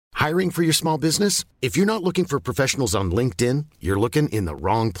Hiring for your small business? If you're not looking for professionals on LinkedIn, you're looking in the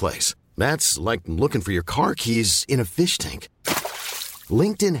wrong place. That's like looking for your car keys in a fish tank.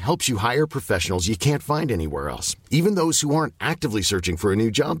 LinkedIn helps you hire professionals you can't find anywhere else, even those who aren't actively searching for a new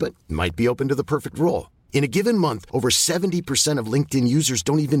job but might be open to the perfect role. In a given month, over 70% of LinkedIn users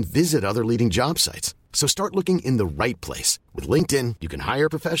don't even visit other leading job sites. So start looking in the right place. With LinkedIn, you can hire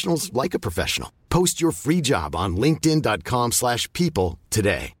professionals like a professional. Post your free job on linkedin.com/people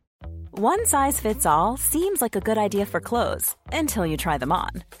today. One size fits all seems like a good idea for clothes until you try them on.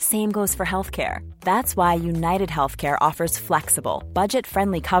 Same goes for healthcare. That's why United Healthcare offers flexible,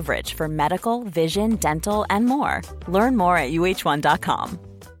 budget-friendly coverage for medical, vision, dental, and more. Learn more at uh1.com.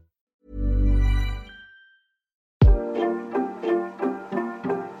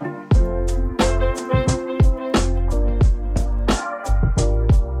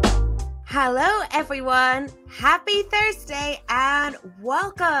 Hello, everyone. Happy Thursday and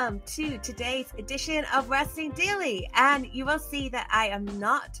welcome to today's edition of Wrestling Daily. And you will see that I am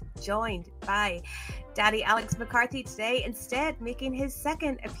not joined by Daddy Alex McCarthy today. Instead, making his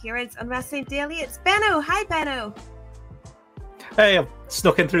second appearance on Wrestling Daily, it's Benno. Hi, Benno. Hey, I've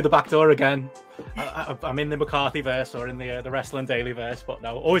snuck in through the back door again. I'm in the McCarthy verse or in the Wrestling Daily verse, but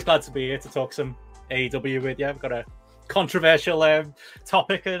no, always glad to be here to talk some AEW with you. I've got a controversial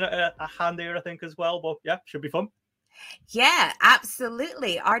topic at hand here, I think, as well. But yeah, should be fun. Yeah,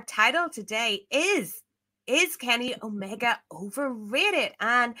 absolutely. Our title today is Kenny Omega overrated?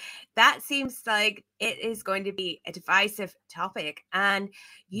 And that seems like it is going to be a divisive topic. And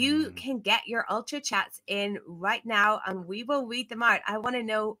you can get your Ultra Chats in right now and we will read them out. I want to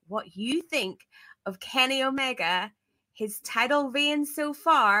know what you think of Kenny Omega, his title reign so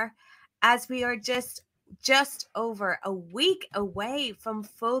far, as we are just over a week away from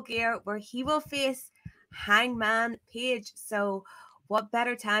Full Gear, where he will face Hangman Page. So what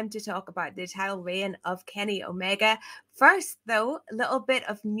better time to talk about the title reign of Kenny Omega? First, though, a little bit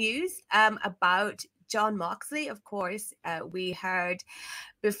of news about Jon Moxley. Of course, we heard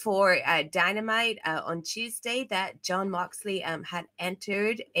before Dynamite on Tuesday that Jon Moxley had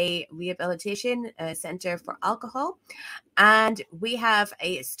entered a rehabilitation center for alcohol. And we have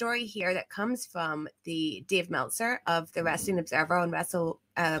a story here that comes from the Dave Meltzer of the Wrestling Observer on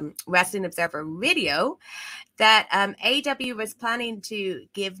Wrestling Observer Radio, that AEW was planning to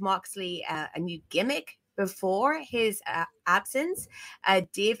give Moxley a new gimmick before his absence.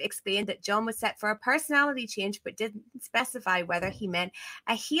 Dave explained that Jon was set for a personality change, but didn't specify whether he meant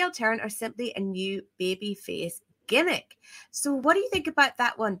a heel turn or simply a new babyface gimmick. So what do you think about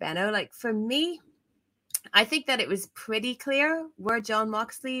that one, Benno? Like, for me, I think that it was pretty clear where Jon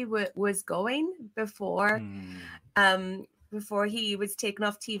Moxley was going before he was taken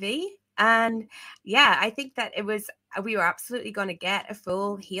off TV. And yeah, I think that we were absolutely going to get a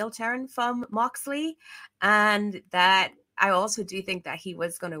full heel turn from Moxley, and that I also do think that he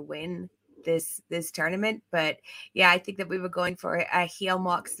was going to win this tournament. But yeah, I think that we were going for a heel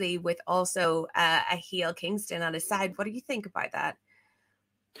Moxley with also a heel Kingston on his side. What do you think about that?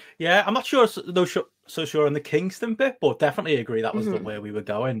 Yeah, I'm not sure so sure on the Kingston bit, but definitely agree that was the way we were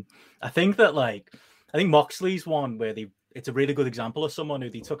going. I think Moxley's one where it's a really good example of someone who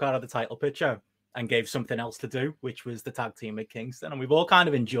they took out of the title picture and gave something else to do, which was the tag team with Kingston. And we've all kind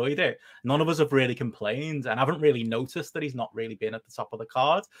of enjoyed it. None of us have really complained and haven't really noticed that he's not really been at the top of the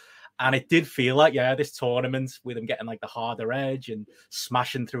card. And it did feel like, this tournament with him getting like the harder edge and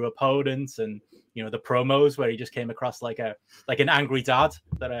smashing through opponents, and the promos where he just came across like an angry dad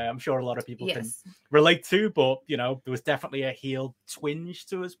that I'm sure a lot of people can relate to. But there was definitely a heel twinge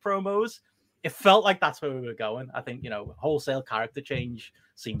to his promos. It felt like that's where we were going. I think wholesale character change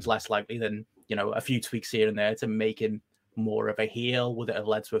seems less likely than a few tweaks here and there to make him more of a heel. Would it have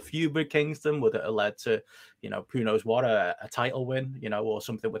led to a feud with Kingston? Would it have led to, who knows what, a title win, or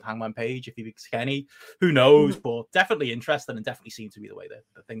something with Hangman Page if he beats Kenny? Who knows? But definitely interesting, and definitely seemed to be the way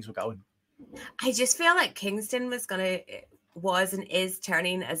that things were going. I just feel like Kingston was and is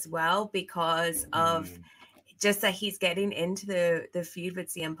turning as well because of just that he's getting into the feud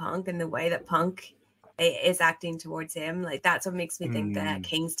with CM Punk and the way that Punk is acting towards him. Like, that's what makes me think that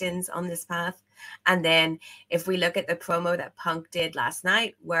Kingston's on this path. And then if we look at the promo that Punk did last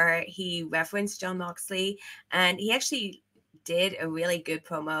night, where he referenced Jon Moxley, and he actually did a really good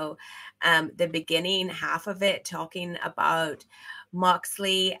promo, the beginning half of it talking about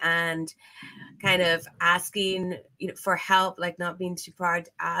Moxley and kind of asking, for help, like not being too proud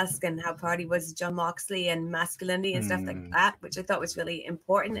to ask, and how proud he was of John Moxley and masculinity and stuff like that, which I thought was really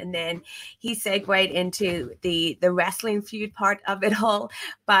important. And then he segued into the wrestling feud part of it all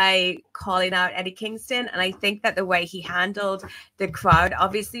by calling out Eddie Kingston. And I think that the way he handled the crowd,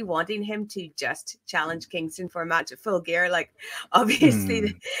 obviously wanting him to just challenge Kingston for a match at Full Gear, like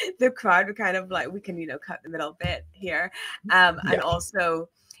obviously the crowd were kind of like, we can, cut the middle bit here. And also,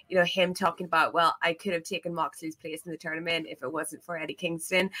 him talking about, well, I could have taken Moxley's place in the tournament if it wasn't for Eddie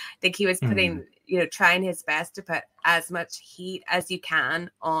Kingston. I think he was putting, trying his best to put as much heat as you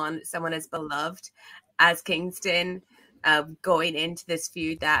can on someone as beloved as Kingston, going into this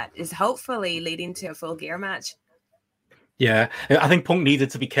feud that is hopefully leading to a Full Gear match. Yeah, I think Punk needed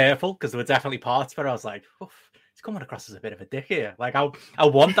to be careful, because there were definitely parts where I was like, oof, he's coming across as a bit of a dick here. Like, I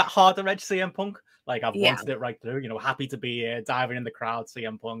want that harder edge CM Punk. Like, I've wanted it right through. Happy to be here, diving in the crowd.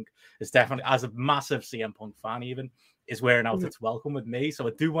 CM Punk is definitely, as a massive CM Punk fan, even, is wearing out its welcome with me. So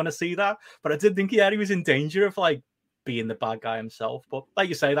I do want to see that. But I did think, he was in danger of like being the bad guy himself. But like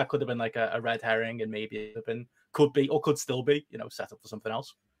you say, that could have been like a red herring, and maybe it could still be, set up for something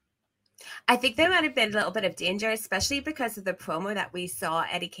else. I think there might have been a little bit of danger, especially because of the promo that we saw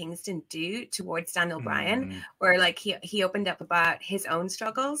Eddie Kingston do towards Daniel Bryan, where like he opened up about his own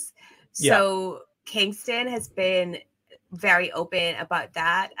struggles. So Kingston has been very open about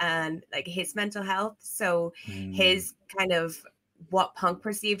that and like his mental health. So his kind of what Punk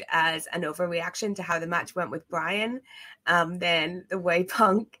perceived as an overreaction to how the match went with Bryan, then the way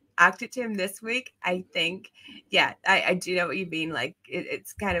Punk acted to him this week, I think, I do know what you mean. Like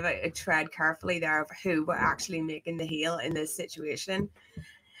it's kind of a tread carefully there of who we're actually making the heel in this situation.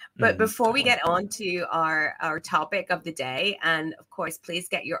 But before we get on to our topic of the day, and of course, please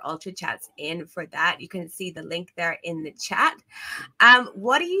get your Ultra Chats in for that. You can see the link there in the chat.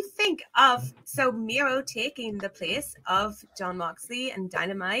 What do you think of Miro taking the place of John Moxley and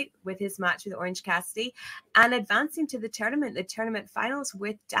Dynamite with his match with Orange Cassidy and advancing to the tournament finals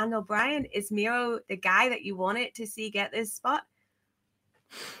with Daniel Bryan? Is Miro the guy that you wanted to see get this spot?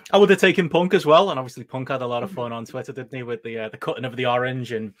 I would have taken Punk as well, and obviously Punk had a lot of fun on Twitter, didn't he, with the cutting of the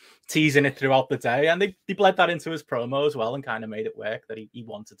orange and teasing it throughout the day, and they bled that into his promo as well and kind of made it work that he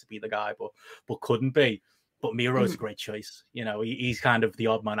wanted to be the guy but couldn't be. But Miro's a great choice. He's kind of the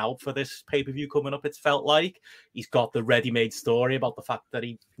odd man out for this pay-per-view coming up, it's felt like. He's got the ready-made story about the fact that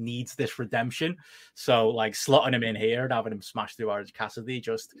he needs this redemption. So, like, slotting him in here and having him smash through Orange Cassidy,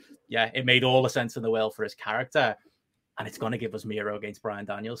 it made all the sense in the world for his character. And it's going to give us Miro against Bryan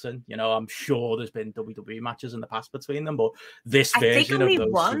Danielson. I'm sure there's been WWE matches in the past between them, but this version of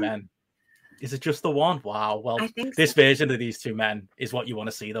those two men, is it just the one? Wow. Well, this version of these two men is what you want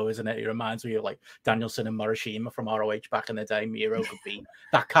to see, though, isn't it? It reminds me of like Danielson and Morishima from ROH back in the day. Miro could be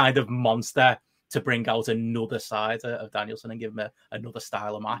that kind of monster to bring out another side of Danielson and give him another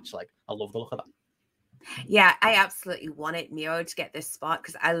style of match. Like, I love the look of that. Yeah, I absolutely wanted Miro to get this spot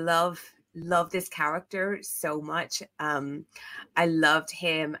because I love this character so much. I loved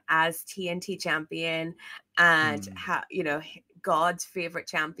him as TNT champion and how, God's favorite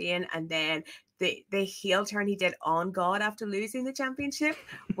champion, and then the heel turn he did on God after losing the championship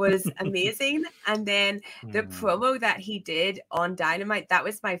was amazing. And then the promo that he did on Dynamite, that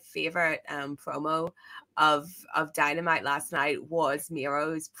was my favorite promo of Dynamite last night, was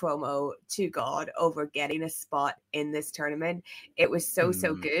Miro's promo to God over getting a spot in this tournament. It was so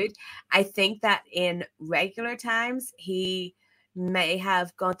good. I think that in regular times he may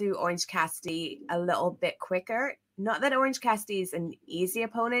have gone through Orange Cassidy a little bit quicker. Not that Orange Cassidy is an easy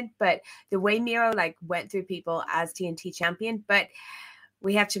opponent, but the way Miro went through people as TNT champion. But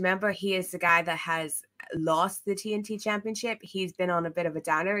we have to remember he is the guy that has lost the TNT championship. He's been on a bit of a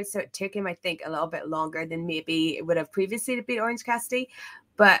downer, so it took him, I think, a little bit longer than maybe it would have previously to beat Orange Cassidy.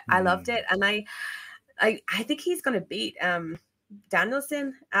 But I loved it, and I think he's going to beat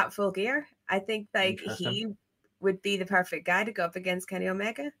Danielson at Full Gear. I think he would be the perfect guy to go up against Kenny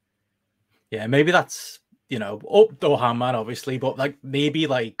Omega. Yeah, maybe that's up or Hangman, obviously, but maybe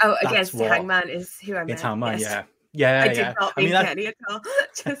against Hangman is who I meant. Against Hangman, yes. Yeah. I did not mean Kenny at all.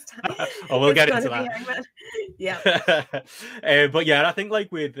 Just we'll get into that. Yeah. But yeah, I think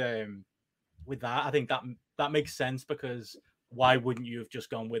with that, I think that makes sense, because why wouldn't you have just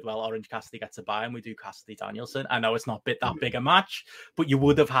gone with, well, Orange Cassidy gets a bye and we do Cassidy Danielson? I know it's not that big a match, but you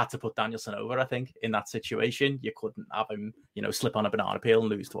would have had to put Danielson over, I think, in that situation. You couldn't have him, slip on a banana peel and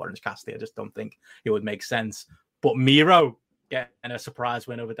lose to Orange Cassidy. I just don't think it would make sense. But Miro getting a surprise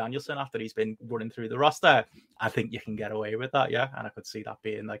win over Danielson after he's been running through the roster, I think you can get away with that, yeah. And I could see that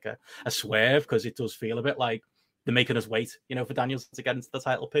being a swerve, because it does feel a bit like they're making us wait, for Danielson to get into the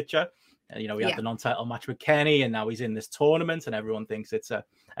title picture. And, we had the non-title match with Kenny, and now he's in this tournament, and everyone thinks it's a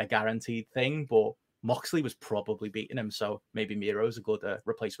guaranteed thing. But Moxley was probably beating him, so maybe Miro's a good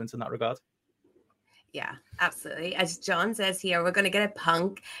replacement in that regard. Yeah, absolutely. As John says here, we're going to get a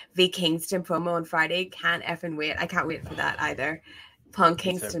Punk v Kingston promo on Friday. Can't effing wait. I can't wait for that either. Punk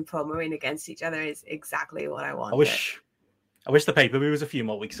Kingston promoing against each other is exactly what I want. I wish the pay-per-view was a few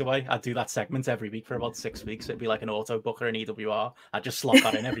more weeks away. I'd do that segment every week for about 6 weeks. It'd be like an auto booker in EWR. I'd just slot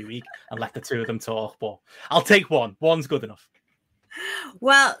that in every week and let the two of them talk. But I'll take one. One's good enough.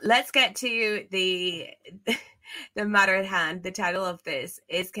 Well, let's get to the matter at hand. The title of this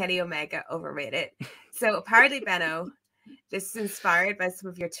is Kenny Omega overrated. So apparently, Benno, this is inspired by some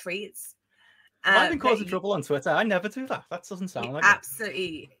of your tweets. I've been causing trouble on Twitter. I never do that. That doesn't sound like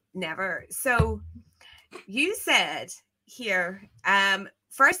absolutely never. So you said here,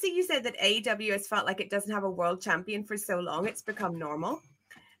 firstly, you said that AEW has felt like it doesn't have a world champion for so long. It's become normal.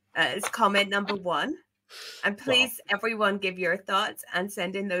 It's comment number one. And please, everyone, give your thoughts and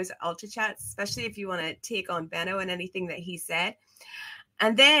send in those Ultra chats, especially if you want to take on Benno and anything that he said.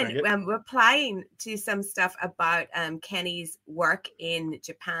 And then replying to some stuff about Kenny's work in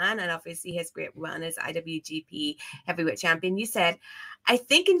Japan and obviously his great run as IWGP Heavyweight Champion, you said, I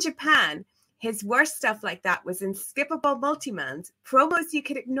think in Japan, his worst stuff like that was in skippable multi-mans, promos you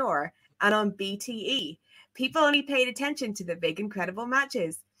could ignore, and on BTE. People only paid attention to the big, incredible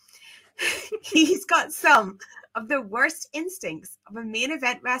matches. He's got some of the worst instincts of a main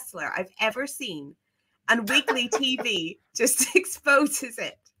event wrestler I've ever seen, and weekly TV just exposes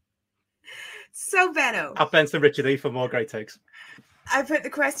it. So, Benno. Up Benson Richard E for more great takes. I put the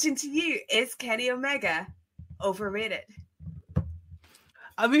question to you. Is Kenny Omega overrated?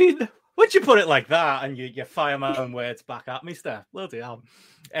 I mean, would you put it like that and you fire my own words back at me, Steph? Bloody hell.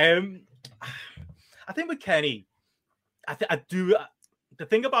 I think with Kenny, I do... The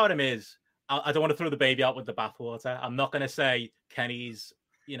thing about him is, I don't want to throw the baby out with the bathwater. I'm not going to say Kenny's,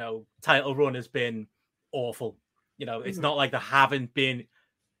 title run has been awful. It's not like there haven't been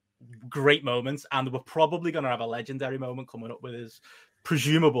great moments, and we're probably going to have a legendary moment coming up with his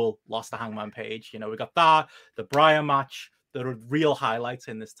presumable loss to Hangman Page. We got that, the Bryan match, the real highlights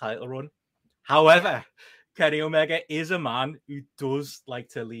in this title run. However, Kenny Omega is a man who does like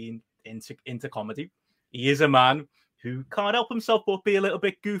to lean into comedy. He is a man who can't help himself but be a little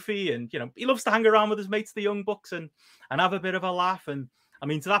bit goofy, and he loves to hang around with his mates, the Young Bucks, and have a bit of a laugh. And I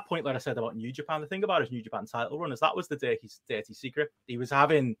mean, to that point, like I said about New Japan, the thing about his New Japan title run is that was the dirty secret. He was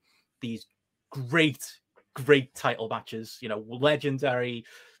having these great title matches, legendary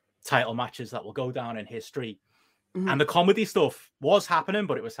title matches that will go down in history. Mm-hmm. And the comedy stuff was happening,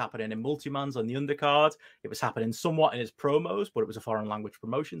 but it was happening in multi-mans on the undercard. It was happening somewhat in his promos, but it was a foreign language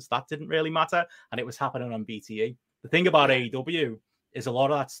promotion, so that didn't really matter. And it was happening on BTE. The thing about AEW is a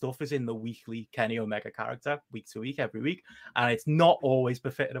lot of that stuff is in the weekly Kenny Omega character, week to week, every week. And it's not always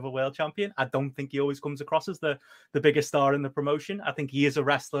befitting of a world champion. I don't think he always comes across as the biggest star in the promotion. I think he is a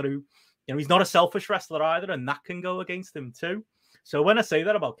wrestler who, he's not a selfish wrestler either, and that can go against him too. So when I say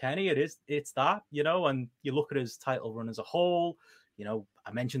that about Kenny, it's that, and you look at his title run as a whole,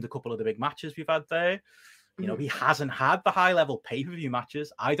 I mentioned a couple of the big matches we've had there. He hasn't had the high-level pay-per-view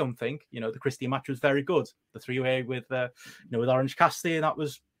matches, I don't think. The Christie match was very good. The three-way with Orange Cassidy, and that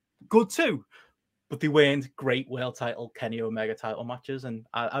was good too. But they weren't great world title Kenny Omega title matches. And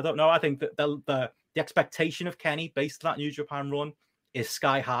I don't know. I think that the expectation of Kenny based on that New Japan run is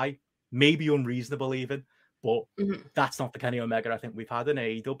sky high, maybe unreasonable even. But that's not the Kenny Omega I think we've had in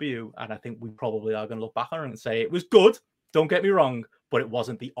AEW. And I think we probably are going to look back on it and say it was good. Don't get me wrong, but it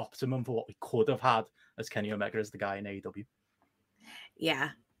wasn't the optimum for what we could have had as Kenny Omega as the guy in AEW. Yeah,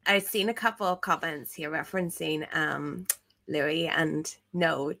 I've seen a couple of comments here referencing Louis, and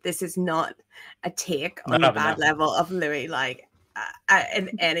no, this is not a take on the bad level of Louis, like in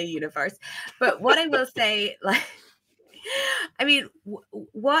any universe. But what I will say, like, I mean,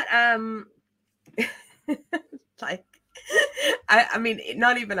 what like. I mean,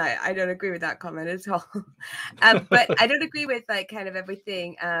 not even I don't agree with that comment at all. But I don't agree with like kind of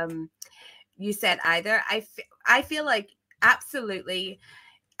everything you said either. I feel like absolutely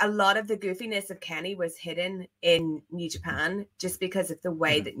a lot of the goofiness of Kenny was hidden in New Japan just because of the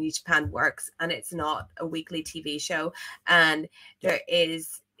way that New Japan works, and it's not a weekly TV show, and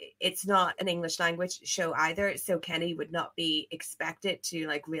it's not an English language show either. So Kenny would not be expected to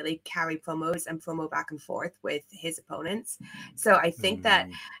like really carry promos and promo back and forth with his opponents. So I think that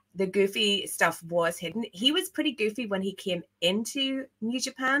the goofy stuff was hidden. He was pretty goofy when he came into New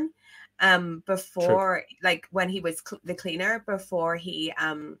Japan before, like when he was the cleaner, before he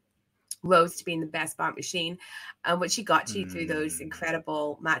rose to being the best bar machine, which she got to through those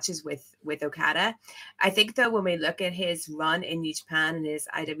incredible matches with Okada. I think though, when we look at his run in New Japan and his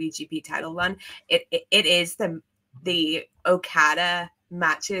IWGP title run, it is the Okada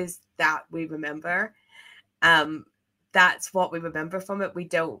matches that we remember. That's what we remember from it. We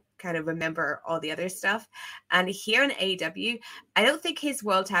don't kind of remember all the other stuff. And here in AEW, I don't think his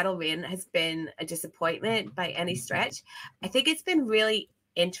world title reign has been a disappointment by any stretch. I think it's been really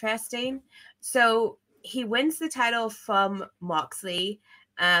interesting. So he wins the title from Moxley.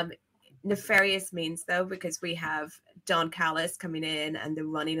 Nefarious means, though, because we have Don Callis coming in and the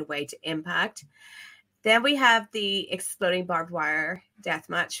running away to Impact. Then we have the exploding barbed wire death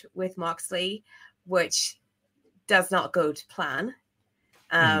match with Moxley, which does not go to plan.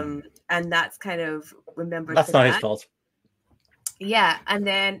 And that's kind of remembered. That's not his fault. Yeah. And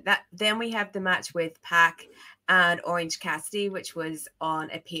then we have the match with Pac and Orange Cassidy, which was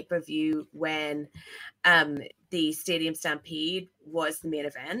on a pay-per-view when the Stadium Stampede was the main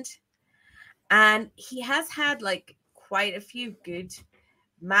event. And he has had like quite a few good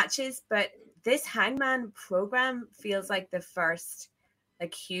matches, but this Hangman program feels like the first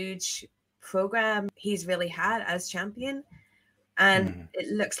like huge program he's really had as champion, and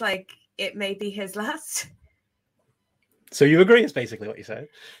it looks like it may be his last. So you agree is basically what you said.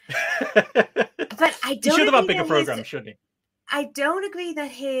 But I don't. He should have had bigger programs, shouldn't he? I don't agree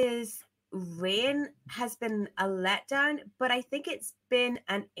that his reign has been a letdown, but I think it's been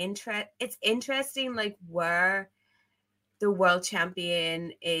it's interesting, like where the world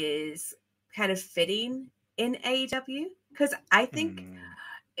champion is kind of fitting in AEW, because I think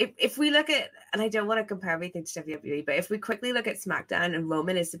if we look at, and I don't want to compare everything to WWE, but if we quickly look at SmackDown, and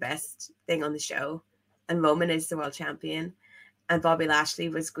Roman is the best thing on the show, and Roman is the world champion, and Bobby Lashley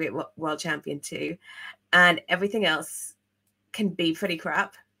was great world champion too, and everything else can be pretty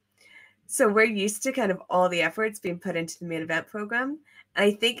crap. So we're used to kind of all the efforts being put into the main event program. And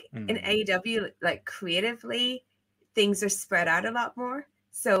I think in AEW, like creatively, things are spread out a lot more.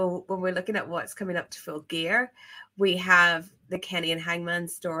 So when we're looking at what's coming up to Full Gear, we have the Kenny and Hangman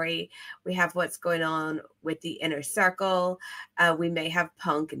story. We have what's going on with the Inner Circle. We may have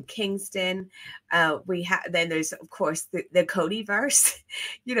Punk and Kingston. Then there's, of course, the Codyverse,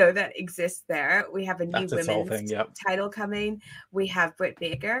 that exists there. We have a new women's title coming. We have Britt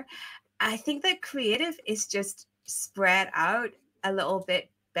Baker. I think that creative is just spread out a little bit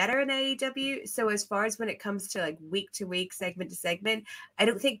better in AEW. So as far as when it comes to like week to week, segment to segment, I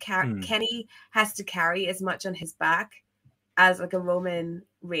don't think Kenny has to carry as much on his back as like a Roman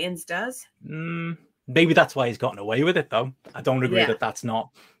Reigns does. Maybe that's why he's gotten away with it, though. I don't agree that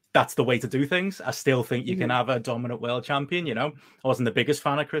that's the way to do things. I still think you can have a dominant world champion. I wasn't the biggest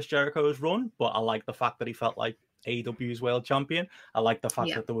fan of Chris Jericho's run, but I like the fact that he felt like AEW's world champion. I like the fact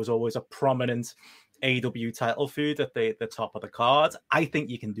that there was always a prominent AEW title feud at the top of the card. I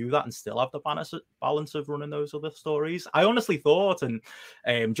think you can do that and still have the balance of running those other stories. I honestly thought, and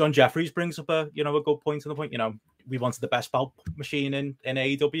John Jeffries brings up a good point to the point, we wanted the best belt machine in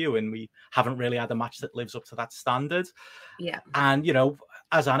AEW, and we haven't really had a match that lives up to that standard. Yeah. And,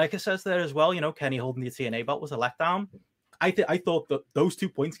 as Annika says there as well, Kenny holding the TNA belt was a letdown. I thought that those 2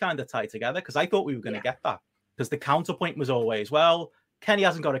 points kind of tied together, because I thought we were going to get that. Because the counterpoint was always, well, Kenny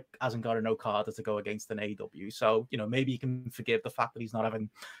hasn't got an Okada to go against an AEW, so maybe you can forgive the fact that he's not having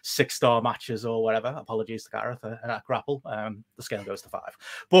 6-star matches or whatever. Apologies to Gareth at Grapple. The scale goes to 5,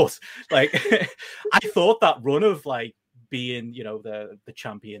 but like I thought that run of like being the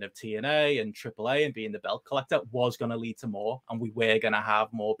champion of TNA and AAA and being the belt collector was going to lead to more, and we were going to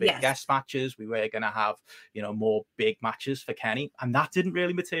have more big guest matches. We were going to have more big matches for Kenny, and that didn't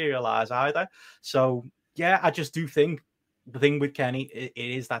really materialize either. So yeah, I just do think the thing with Kenny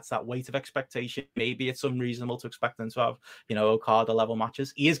is that's that weight of expectation. Maybe it's unreasonable to expect him to have, Okada level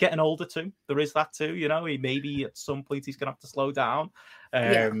matches. He is getting older too. There is that too. He maybe at some point he's gonna have to slow down.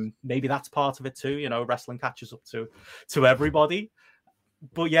 Maybe that's part of it too. Wrestling catches up to everybody.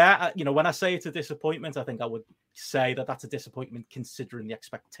 But yeah, when I say it's a disappointment, I think I would say that that's a disappointment considering the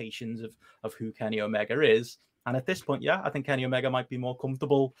expectations of who Kenny Omega is. And at this point, I think Kenny Omega might be more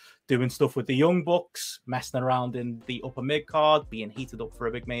comfortable doing stuff with the Young Bucks, messing around in the upper mid card, being heated up for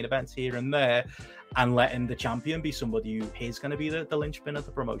a big main event here and there, and letting the champion be somebody who is going to be the linchpin of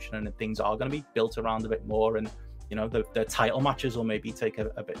the promotion, and things are going to be built around a bit more. And the title matches will maybe take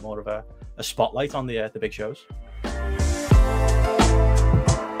a bit more of a spotlight on the big shows.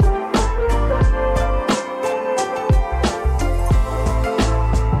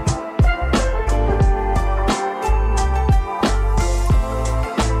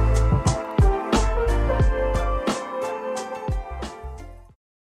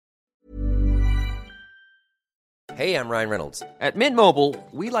 Hey, I'm Ryan Reynolds. At Mint Mobile,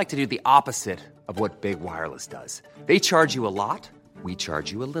 we like to do the opposite of what Big Wireless does. They charge you a lot, we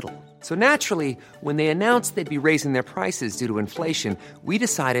charge you a little. So naturally, when they announced they'd be raising their prices due to inflation, we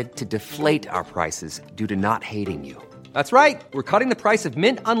decided to deflate our prices due to not hating you. That's right. We're cutting the price of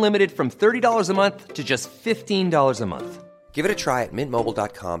Mint Unlimited from $30 a month to just $15 a month. Give it a try at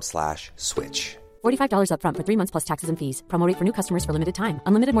mintmobile.com/switch. $45 up front for 3 months plus taxes and fees. Promo rate for new customers for limited time.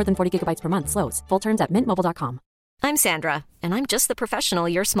 Unlimited more than 40 gigabytes per month. Slows full terms at mintmobile.com. I'm Sandra, and I'm just the professional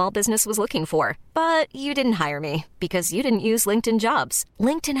your small business was looking for. But you didn't hire me because you didn't use LinkedIn Jobs.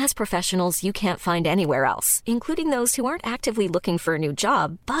 LinkedIn has professionals you can't find anywhere else, including those who aren't actively looking for a new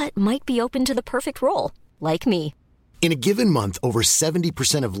job, but might be open to the perfect role, like me. In a given month, over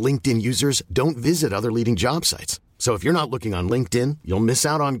 70% of LinkedIn users don't visit other leading job sites. So if you're not looking on LinkedIn, you'll miss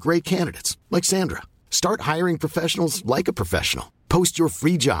out on great candidates like Sandra. Start hiring professionals like a professional. Post your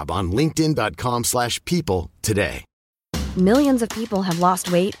free job on linkedin.com/people today. Millions of people have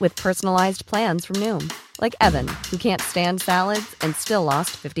lost weight with personalized plans from Noom. Like Evan, who can't stand salads and still lost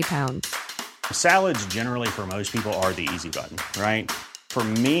 50 pounds. Salads generally for most people are the easy button, right? For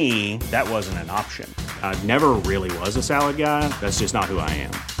me, that wasn't an option. I never really was a salad guy. That's just not who I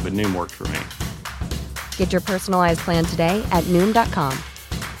am. But Noom worked for me. Get your personalized plan today at Noom.com.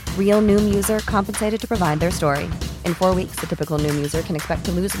 Real Noom user compensated to provide their story. In 4 weeks, the typical Noom user can expect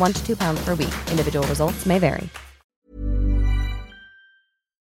to lose 1 to 2 pounds per week. Individual results may vary.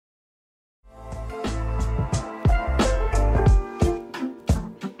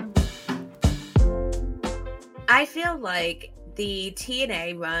 I feel like the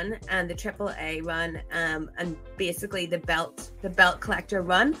TNA run and the AAA run, and basically the belt collector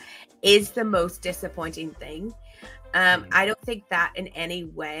run, is the most disappointing thing. I don't think that in any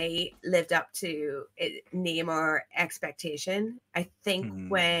way lived up to name or expectation. I think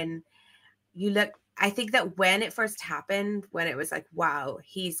when you look, I think that when it first happened, when it was like, wow,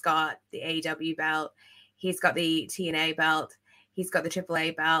 he's got the AEW belt, he's got the TNA belt, he's got the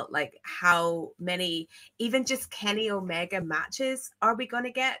AAA belt, like how many, even just Kenny Omega matches are we going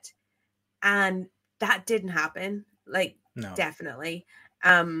to get? And that didn't happen. Like, no. Definitely.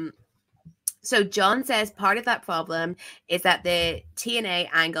 So John says part of that problem is that the TNA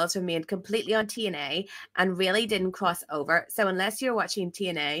angles remained completely on TNA and really didn't cross over. So unless you're watching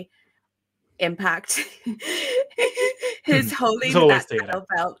TNA Impact, his holding that title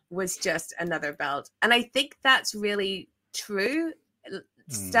belt was just another belt. And I think that's really true.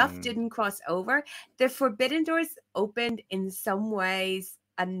 Stuff didn't cross over. The Forbidden Doors opened in some ways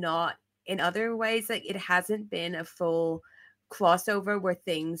and not in other ways. Like, it hasn't been a full crossover where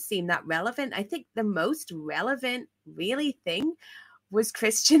things seem that relevant. I think the most relevant really thing was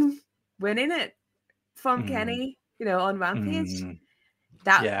Christian winning it from Kenny, on Rampage.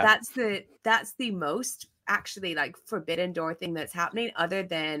 That's the most actually like Forbidden Door thing that's happening, other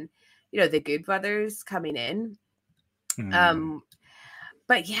than the Good Brothers coming in.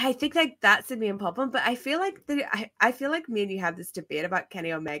 But yeah, I think like that's the main problem. But I feel like I feel like me and you had this debate about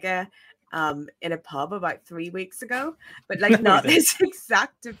Kenny Omega in a pub about 3 weeks ago, but like not this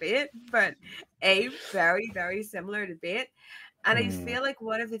exact debate, but a very, very similar debate. And I feel like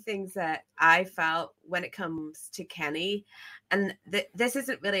one of the things that I felt when it comes to Kenny, and this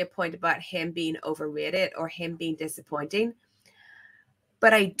isn't really a point about him being overrated or him being disappointing,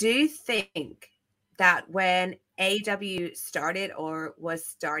 but I do think that when AEW started or was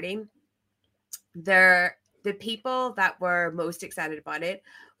starting, the people that were most excited about it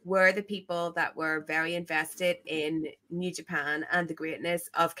were the people that were very invested in New Japan and the greatness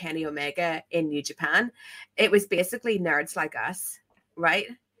of Kenny Omega in New Japan. It was basically nerds like us, right?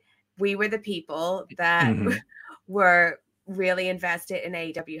 We were the people that were really invested in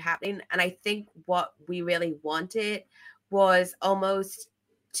AEW happening. And I think what we really wanted was almost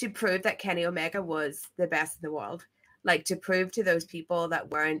to prove that Kenny Omega was the best in the world. Like, to prove to those people that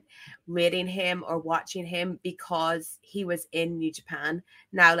weren't rating him or watching him because he was in New Japan.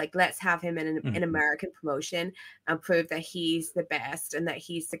 Now, like, let's have him in an American promotion and prove that he's the best and that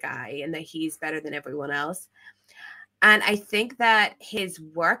he's the guy and that he's better than everyone else. And I think that his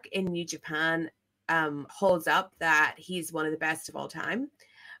work in New Japan holds up, that he's one of the best of all time.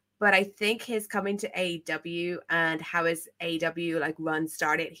 But I think his coming to AEW and how his AEW like run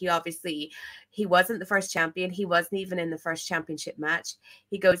started, he wasn't the first champion. He wasn't even in the first championship match.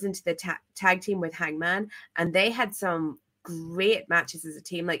 He goes into the tag team with Hangman, and they had some great matches as a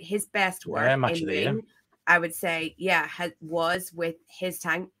team. Like, his best work in ring, I would say, was with his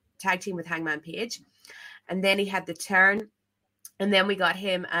tag team with Hangman Page. And then he had the turn, and then we got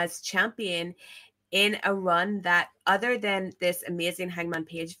him as champion in a run that, other than this amazing Hangman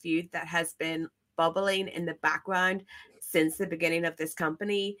Page feud that has been bubbling in the background since the beginning of this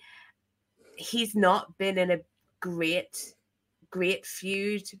company. He's not been in a great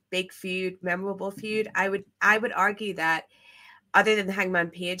feud, big feud, memorable feud. I would argue that other than the Hangman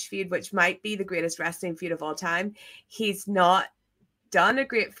Page feud, which might be the greatest wrestling feud of all time, he's not done a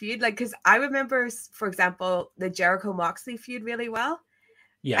great feud. Like, because I remember, for example, the Jericho Moxley feud really well.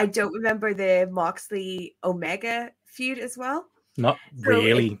 Yeah, I don't remember the Moxley Omega feud as well. Not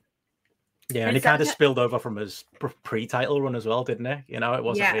really. Yeah, and he kind of spilled over from his pre-title run as well, didn't he? You know, it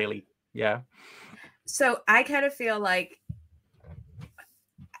wasn't really. Yeah. So I kind of feel like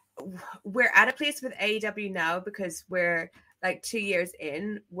we're at a place with AEW now because we're like 2 years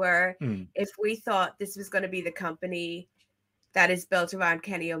in, where if we thought this was going to be the company that is built around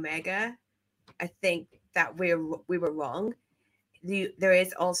Kenny Omega, I think that we were wrong. There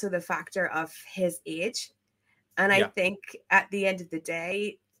is also the factor of his age. And I think at the end of the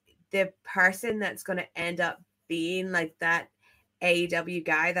day, the person that's going to end up being like that AEW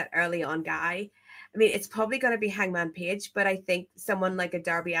guy, that early on guy, I mean, it's probably going to be Hangman Page, but I think someone like a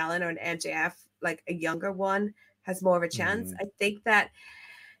Darby Allin or an MJF, like a younger one, has more of a chance. I think that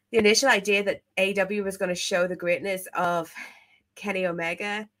the initial idea that AEW was going to show the greatness of Kenny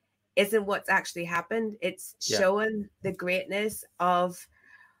Omega isn't what's actually happened. It's showing the greatness of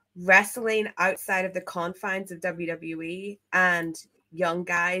wrestling outside of the confines of WWE and young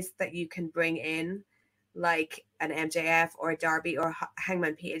guys that you can bring in, like an MJF or a Darby or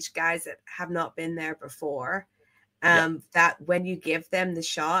Hangman Page, guys that have not been there before. That when you give them the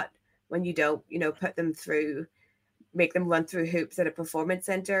shot, when you don't, put them through, make them run through hoops at a performance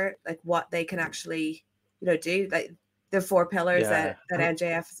center, like what they can actually, do, like the 4 pillars that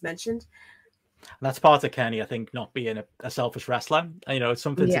MJF has mentioned. And that's part of Kenny, I think, not being a selfish wrestler. It's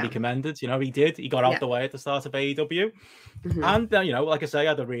something to be commended. He got out the way at the start of AEW. And, like I say,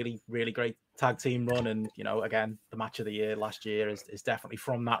 had a really, really great tag team run. And, again, the match of the year last year is definitely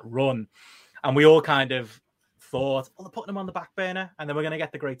from that run. And we all kind of thought, they're putting him on the back burner and then we're going to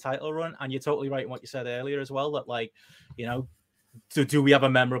get the great title run. And you're totally right in what you said earlier as well, that so do we have a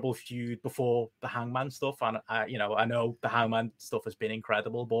memorable feud before the Hangman stuff? And I know the Hangman stuff has been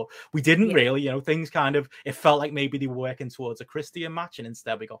incredible, but we didn't really, things kind of, it felt like maybe they were working towards a Christian match, and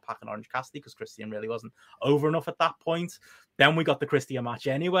instead we got Pac and Orange Cassidy because Christian really wasn't over enough at that point. Then we got the Christian match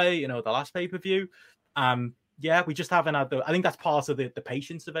anyway, the last pay-per-view. We just haven't had I think that's part of the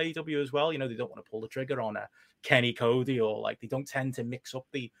patience of AEW as well. They don't want to pull the trigger on a Kenny Cody, or they don't tend to mix up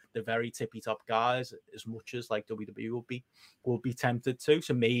the very tippy top guys as much as like WWE will be tempted to.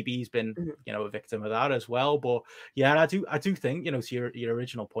 So maybe he's been, a victim of that as well. But I do think, to your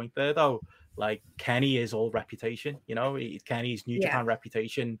original point there though, like Kenny is all reputation, Kenny's New Japan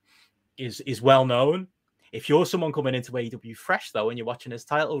reputation is well known. If you're someone coming into AEW fresh though, and you're watching his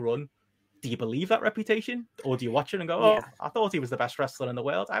title run, do you believe that reputation, or do you watch it and go, I thought he was the best wrestler in the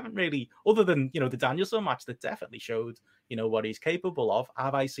world? I haven't really, other than, the Danielson match that definitely showed, what he's capable of.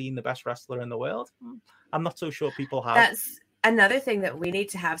 Have I seen the best wrestler in the world? I'm not so sure people have. That's another thing that we need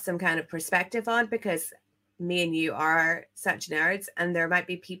to have some kind of perspective on, because me and you are such nerds, and there might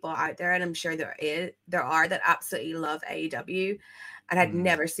be people out there, and I'm sure there are that absolutely love AEW and had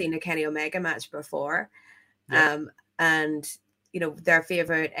never seen a Kenny Omega match before. And their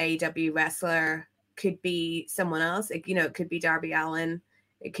favorite AEW wrestler could be someone else. It could be Darby Allin.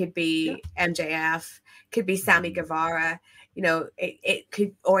 It could be MJF. Could be Sammy Guevara. It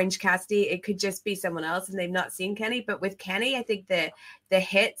could Orange Cassidy. It could just be someone else, and they've not seen Kenny. But with Kenny, I think the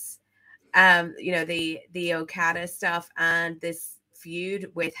hits, the Okada stuff and this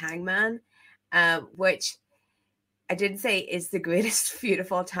feud with Hangman, which I didn't say is the greatest feud of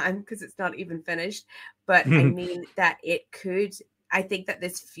all time because it's not even finished. But I mean that I think that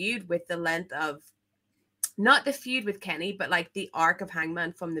this feud with the length of, not the feud with Kenny, but like the arc of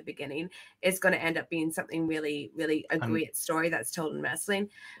Hangman from the beginning is going to end up being something really, really a great story that's told in wrestling.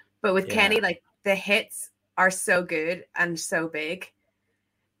 But with Kenny, like the hits are so good and so big.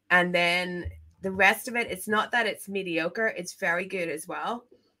 And then the rest of it, it's not that it's mediocre. It's very good as well.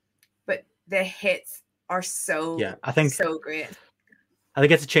 But the hits are so great. I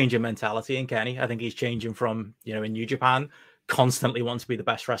think it's a change in mentality in Kenny. I think he's changing from, in New Japan, constantly wants to be the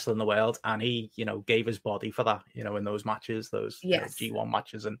best wrestler in the world, and he gave his body for that, in those matches, those G1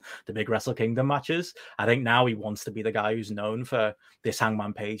 matches and the big Wrestle Kingdom matches. I think now he wants to be the guy who's known for this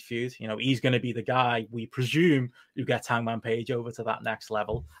Hangman Page feud. He's going to be the guy, we presume, who gets Hangman Page over to that next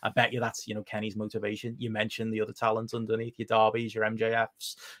level. I bet you that's Kenny's motivation. You mentioned the other talents underneath, your Darbys, your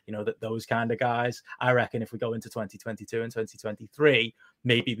MJFs, those kind of guys. I reckon if we go into 2022 and 2023,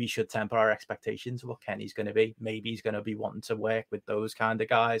 maybe we should temper our expectations of what Kenny's going to be. Maybe he's going to be wanting to work with those kind of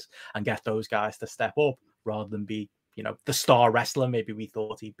guys and get those guys to step up rather than be, you know, the star wrestler maybe we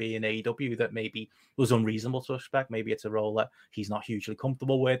thought he'd be in AEW that maybe was unreasonable to expect. Maybe it's a role that he's not hugely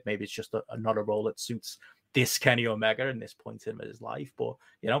comfortable with. Maybe it's just not a role that suits this Kenny Omega in this point in his life. But,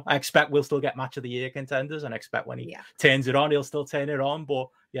 you know, I expect we'll still get match of the year contenders, and I expect when he turns it on, he'll still turn it on. But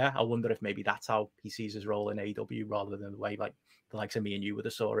yeah, I wonder if maybe that's how he sees his role in AEW rather than the way like the likes of me and you would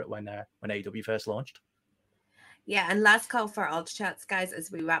have saw it when AEW first launched. Yeah, and last call for Ultra Chats, guys,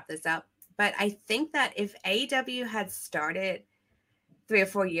 as we wrap this up. But I think that if AEW had started 3 or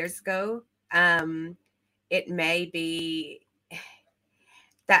 4 years ago, it may be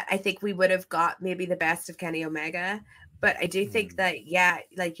that I think we would have got maybe the best of Kenny Omega. But I do think that, yeah,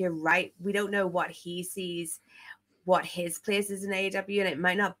 like you're right. We don't know what he sees, what his place is in AEW, and it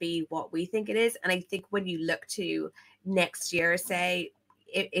might not be what we think it is. And I think when you look to next year, say,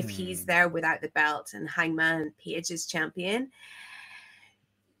 if he's there without the belt and Hangman Page is champion,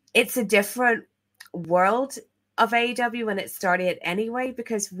 it's a different world of AEW when it started anyway,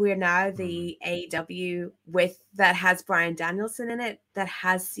 because we're now the AEW that has Bryan Danielson in it, that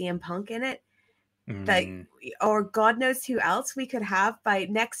has CM Punk in it, like, or God knows who else we could have by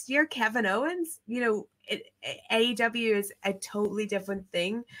next year. Kevin Owens, you know, AEW is a totally different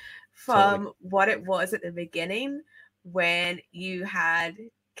thing from what it was at the beginning when you had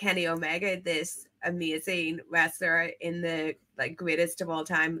Kenny Omega, this amazing wrestler in the like greatest of all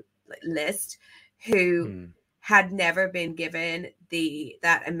time list, who had never been given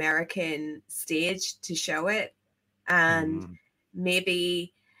that American stage to show it. And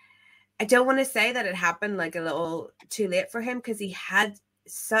maybe, I don't want to say that it happened like a little too late for him, because he had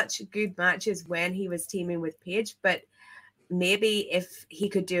such good matches when he was teaming with Page, but maybe if he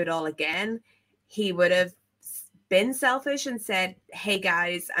could do it all again, he would have been selfish and said, hey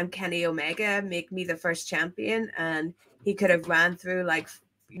guys, I'm Kenny Omega, make me the first champion. And he could have ran through like,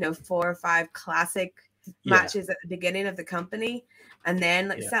 you know, 4 or 5 classic matches at the beginning of the company, and then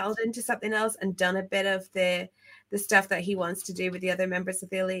like settled into something else and done a bit of the stuff that he wants to do with the other members of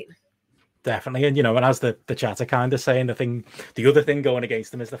the Elite. Definitely. And, you know, and as the chatter kind of saying, the other thing going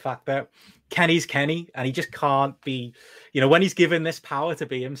against him is the fact that Kenny's Kenny, and he just can't be, you know, when he's given this power to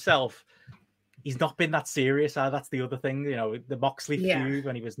be himself, he's not been that serious. That's the other thing, you know, the Moxley feud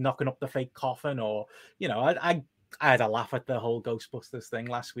when he was knocking up the fake coffin, or, you know, I had a laugh at the whole Ghostbusters thing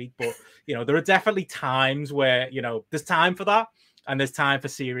last week, but, you know, there are definitely times where, you know, there's time for that and there's time for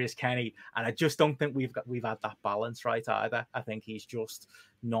serious Kenny. And I just don't think we've had that balance right either. I think he's just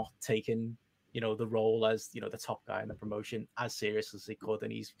not taken, you know, the role as, you know, the top guy in the promotion as serious as he could.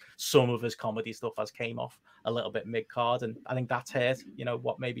 And some of his comedy stuff has came off a little bit mid-card. And I think that's hurt, you know,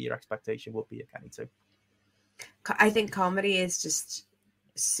 what maybe your expectation would be of Kenny too. I think comedy is just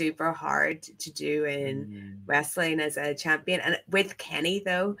super hard to do in wrestling as a champion. And with Kenny,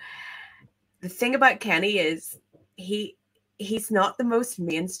 though, the thing about Kenny is he's not the most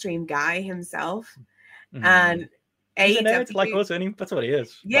mainstream guy himself. And he's a nerd like us, and that's what he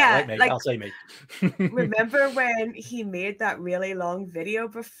is. Yeah, well, like I'll say me. Remember when he made that really long video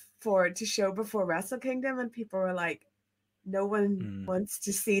before Wrestle Kingdom, and people were like, no one wants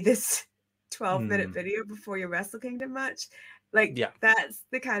to see this 12-minute video before your Wrestle Kingdom match. Like, that's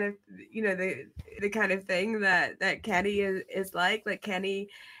the kind of, you know, the kind of thing that Kenny is like. Like, Kenny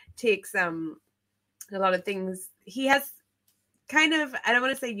takes a lot of things. He has kind of, I don't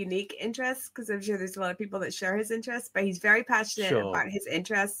want to say unique interests, because I'm sure there's a lot of people that share his interests, but he's very passionate about his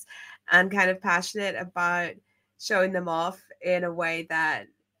interests and kind of passionate about showing them off in a way that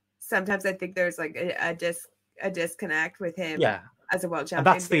sometimes I think there's like a disconnect with him as a world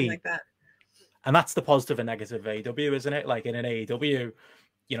champion. And that's like that. And that's the positive and negative of AEW, isn't it? Like in an AEW,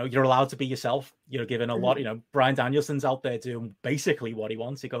 you know, you're allowed to be yourself. You're given a lot, you know, Bryan Danielson's out there doing basically what he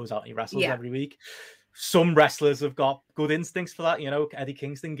wants. He goes out and he wrestles every week. Some wrestlers have got good instincts for that. You know, Eddie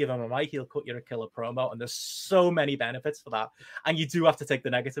Kingston, give him a mic, he'll cut you a killer promo. And there's so many benefits for that. And you do have to take the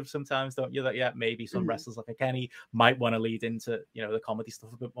negative sometimes, don't you? That, maybe some wrestlers like a Kenny might want to lead into, you know, the comedy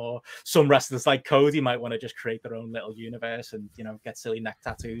stuff a bit more. Some wrestlers like Cody might want to just create their own little universe and, you know, get silly neck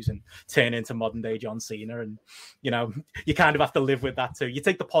tattoos and turn into modern day John Cena. And, you know, you kind of have to live with that too. You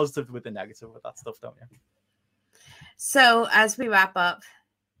take the positive with the negative with that stuff, don't you? So as we wrap up,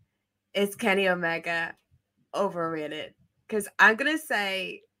 is Kenny Omega overrated? Because I'm going to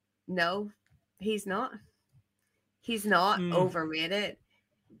say, no, he's not. He's not overrated.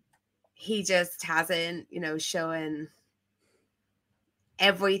 He just hasn't, you know, shown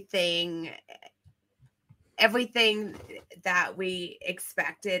everything that we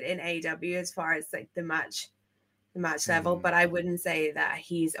expected in AEW as far as like the match the match level, but I wouldn't say that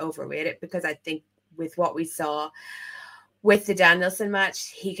he's overrated, because I think with what we saw with the Danielson match,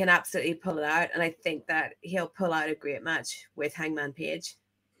 he can absolutely pull it out. And I think that he'll pull out a great match with Hangman Page.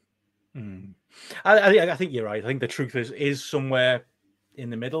 I think you're right. I think the truth is somewhere in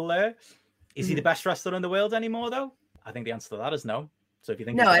the middle there. Is he the best wrestler in the world anymore, though? I think the answer to that is no. So if you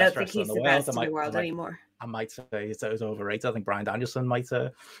think no, I don't think he's the best in the world anymore. I might say it was overrated. I think Bryan Danielson might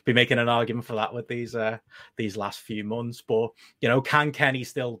be making an argument for that with these last few months. But, you know, can Kenny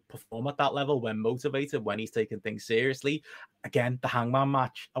still perform at that level when motivated, when he's taking things seriously? Again, the Hangman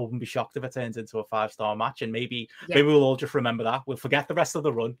match, I wouldn't be shocked if it turns into a 5-star match. And maybe we'll all just remember that. We'll forget the rest of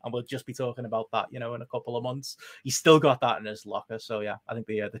the run and we'll just be talking about that, you know, in a couple of months. He's still got that in his locker. So, yeah, I think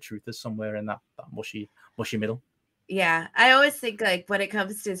the truth is somewhere in that mushy middle. Yeah, I always think, like, when it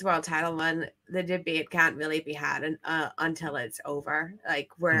comes to his world title one, the debate can't really be had until it's over. Like,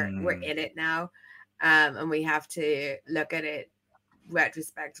 we're in it now, and we have to look at it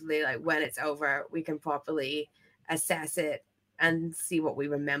retrospectively. Like, when it's over, we can properly assess it and see what we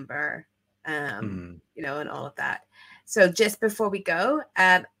remember, you know, and all of that. So just before we go,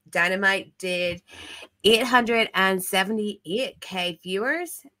 Dynamite did 878K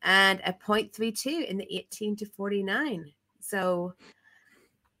viewers and a 0.32 in the 18 to 49. So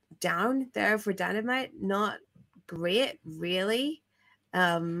down there for Dynamite, not great, really.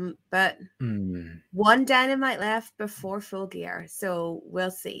 But one Dynamite left before Full Gear. So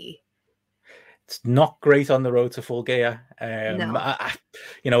we'll see. It's not great on the road to Full Gear. No.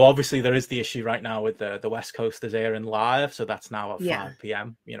 You know, obviously there is the issue right now with the West Coast is airing live, so that's now at 5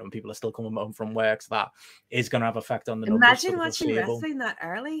 p.m. You know, and people are still coming home from work, so that is going to have effect on the numbers. Imagine watching wrestling that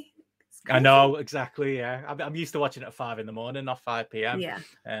early. I know, exactly. Yeah, I'm used to watching it at 5 a.m, not 5 p.m. Yeah.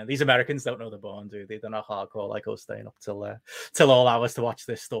 These Americans don't know the born, do they? They're not hardcore like us, staying up till all hours to watch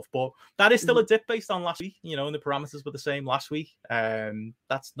this stuff. But that is still a dip based on last week. You know, and the parameters were the same last week.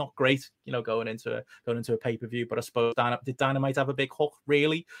 That's not great. You know, going into a pay-per-view. But I suppose did Dynamite have a big hook?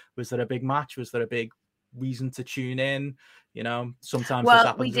 Really? Was there a big match? Was there a big reason to tune in? You know, sometimes.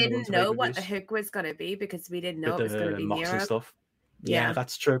 Well, we didn't know what the hook was going to be because we didn't know it was going to be Moxley stuff. Yeah,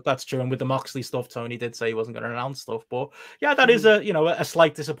 that's true. That's true. And with the Moxley stuff, Tony did say he wasn't going to announce stuff. But yeah, that is a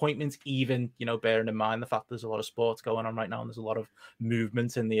slight disappointment, even, you know, bearing in mind the fact there's a lot of sports going on right now and there's a lot of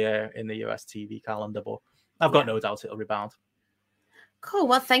movement in the US TV calendar. But I've got no doubt it'll rebound. Cool.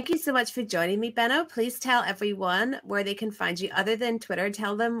 Well, thank you so much for joining me, Benno. Please tell everyone where they can find you other than Twitter.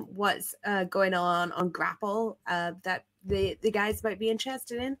 Tell them what's going on Grapple that the guys might be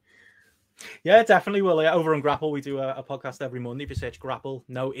interested in. Yeah, definitely. Well, over on Grapple, we do a podcast every Monday. If you search Grapple,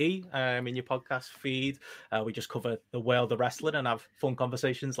 no E, in your podcast feed, we just cover the world of wrestling and have fun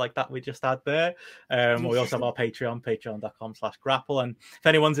conversations like that we just had there. We also have our Patreon, patreon.com/Grapple. And if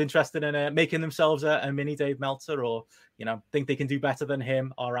anyone's interested in making themselves a mini Dave Meltzer or, you know, think they can do better than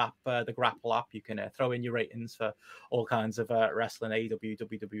him, our app, the Grapple app, you can throw in your ratings for all kinds of wrestling, AEW,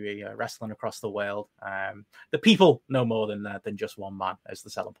 WWE, wrestling across the world. The people know more than just one man as the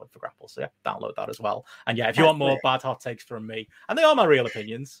selling point for Grapple. So yeah, download that as well. And yeah, if you want more bad hot takes from me, and they are my real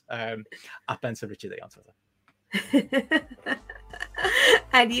opinions, at Benson Richard on Twitter.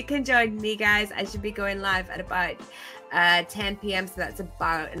 And you can join me, guys. I should be going live at about 10 p.m. So that's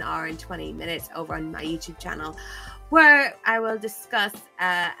about an hour and 20 minutes over on my YouTube channel, where I will discuss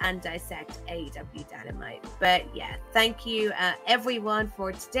and dissect AEW Dynamite. But yeah, thank you everyone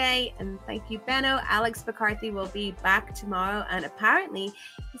for today. And thank you, Benno. Alex McCarthy will be back tomorrow. And apparently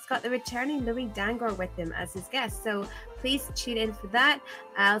he's got the returning Louis Dangoor with him as his guest. So please tune in for that.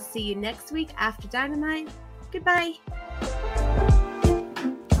 I'll see you next week after Dynamite. Goodbye.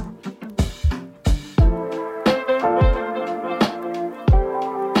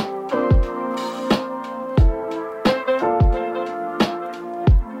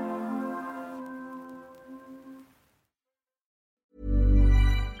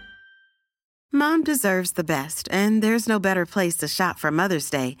 Mom deserves the best, and there's no better place to shop for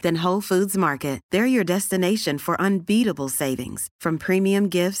Mother's Day than Whole Foods Market. They're your destination for unbeatable savings, from premium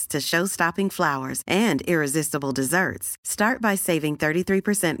gifts to show-stopping flowers and irresistible desserts. Start by saving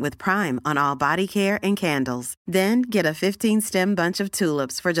 33% with Prime on all body care and candles. Then get a 15-stem bunch of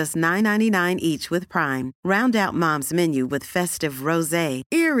tulips for just $9.99 each with Prime. Round out Mom's menu with festive rosé,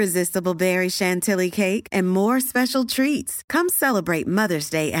 irresistible berry chantilly cake, and more special treats. Come celebrate Mother's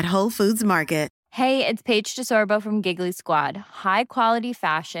Day at Whole Foods Market. Hey, it's Paige DeSorbo from Giggly Squad. High quality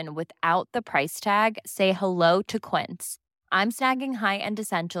fashion without the price tag. Say hello to Quince. I'm snagging high-end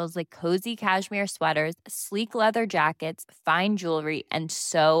essentials like cozy cashmere sweaters, sleek leather jackets, fine jewelry, and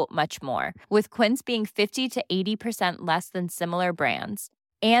so much more. With Quince being 50 to 80% less than similar brands.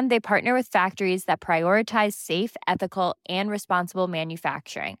 And they partner with factories that prioritize safe, ethical, and responsible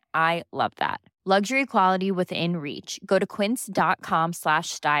manufacturing. I love that. Luxury quality within reach. Go to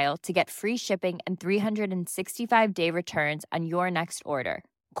quince.com/style to get free shipping and 365-day returns on your next order.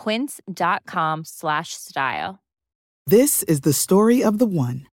 Quince.com/style. This is the story of the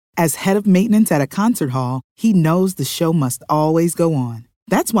one. As head of maintenance at a concert hall, he knows the show must always go on.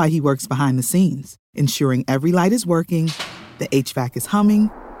 That's why he works behind the scenes, ensuring every light is working, the HVAC is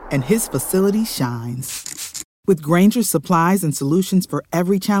humming, and his facility shines. With Grainger's supplies and solutions for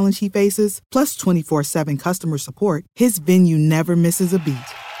every challenge he faces, plus 24/7 customer support, his venue never misses a beat.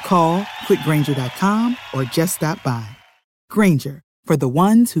 Call quickgrainger.com or just stop by. Grainger, for the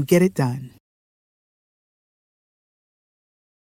ones who get it done.